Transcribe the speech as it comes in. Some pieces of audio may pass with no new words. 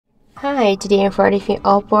Hi, today I'm reviewing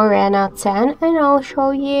OPPO Reno 10 and I'll show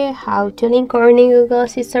you how to link our new Google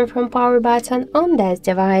Assistant from power button on this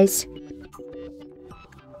device.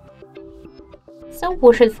 So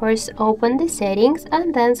we should first open the settings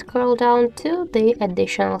and then scroll down to the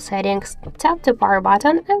additional settings. Tap the power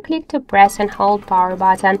button and click to press and hold power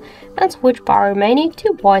button and switch power menu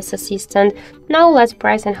to voice assistant. Now let's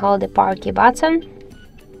press and hold the power key button.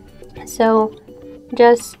 So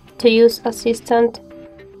just to use assistant.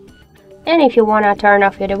 And if you want to turn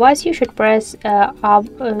off your device, you should press up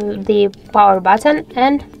the power button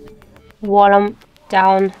and volume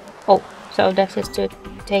down. Oh, so this is to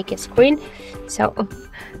take a screen. So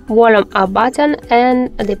volume up button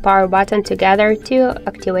and the power button together to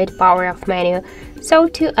activate power off menu. So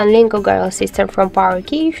to unlink Google Assistant from power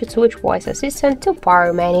key, you should switch voice assistant to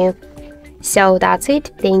power menu. So that's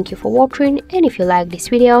it. Thank you for watching, and if you like this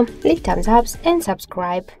video, leave thumbs up and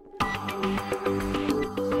subscribe.